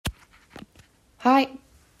Hi,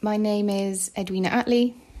 my name is Edwina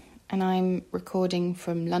Attlee, and I'm recording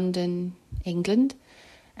from London, England,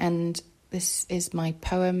 and this is my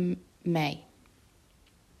poem, May.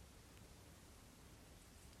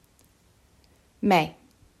 May.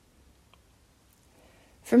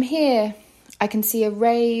 From here, I can see a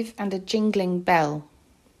rave and a jingling bell.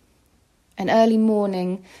 An early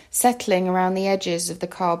morning settling around the edges of the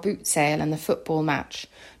car boot sale and the football match,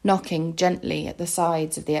 knocking gently at the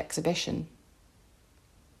sides of the exhibition.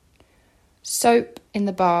 Soap in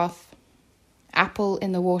the bath, apple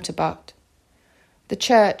in the water butt. The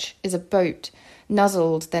church is a boat,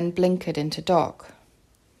 nuzzled then blinkered into dock.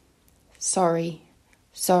 Sorry,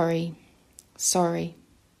 sorry, sorry.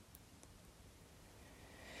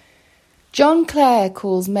 John Clare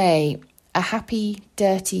calls May a happy,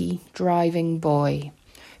 dirty, driving boy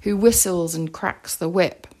who whistles and cracks the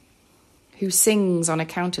whip, who sings on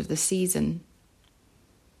account of the season.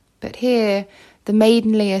 But here, the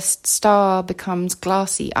maidenliest star becomes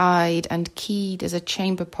glassy-eyed and keyed as a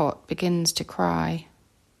chamber pot begins to cry.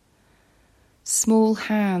 Small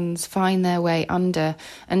hands find their way under,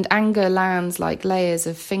 and anger lands like layers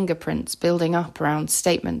of fingerprints building up around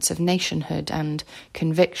statements of nationhood and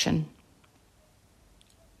conviction.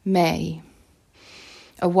 May.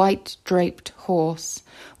 A white-draped horse,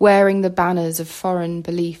 wearing the banners of foreign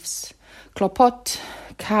beliefs. Clopote,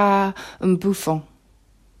 car, and bouffon.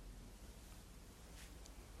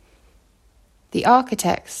 The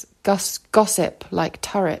architects gossip like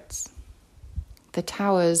turrets. The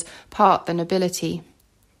towers part the nobility.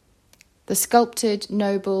 The sculpted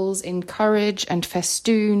nobles encourage and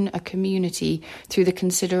festoon a community through the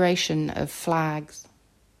consideration of flags.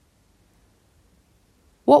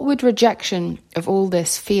 What would rejection of all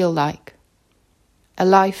this feel like? A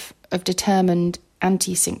life of determined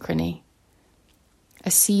anti-synchrony.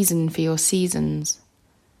 A season for your seasons.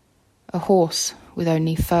 A horse with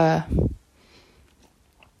only fur.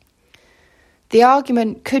 The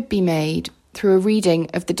argument could be made through a reading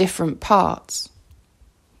of the different parts.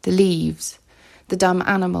 The leaves, the dumb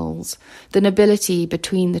animals, the nobility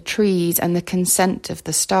between the trees and the consent of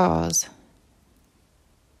the stars.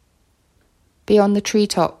 Beyond the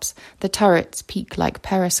treetops, the turrets peak like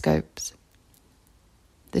periscopes.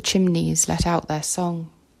 The chimneys let out their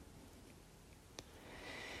song.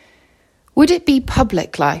 Would it be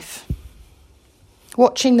public life?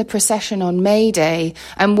 Watching the procession on May Day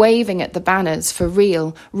and waving at the banners for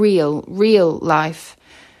real life.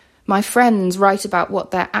 My friends write about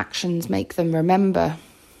what their actions make them remember.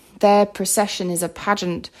 Their procession is a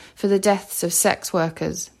pageant for the deaths of sex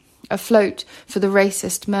workers, a float for the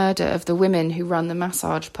racist murder of the women who run the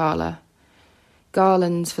massage parlour,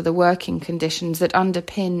 garlands for the working conditions that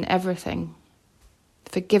underpin everything.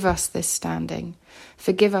 Forgive us this standing,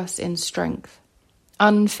 forgive us in strength.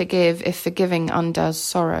 Unforgive if forgiving undoes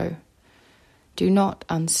sorrow. Do not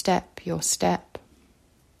unstep your step.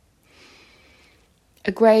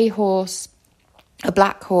 A grey horse, a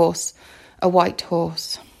black horse, a white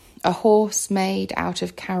horse, a horse made out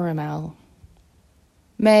of caramel.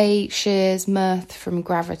 May shears mirth from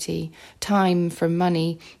gravity, time from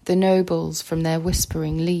money, the nobles from their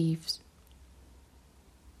whispering leaves.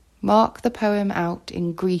 Mark the poem out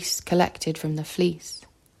in grease collected from the fleece.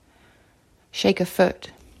 Shake a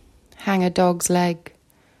foot, hang a dog's leg,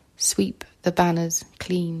 sweep the banners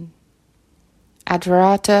clean.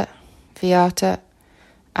 Adverata, viata,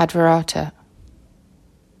 adverata.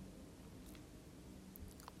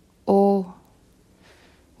 Or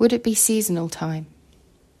would it be seasonal time,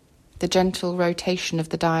 the gentle rotation of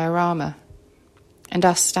the diorama, and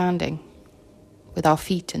us standing with our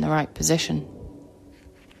feet in the right position?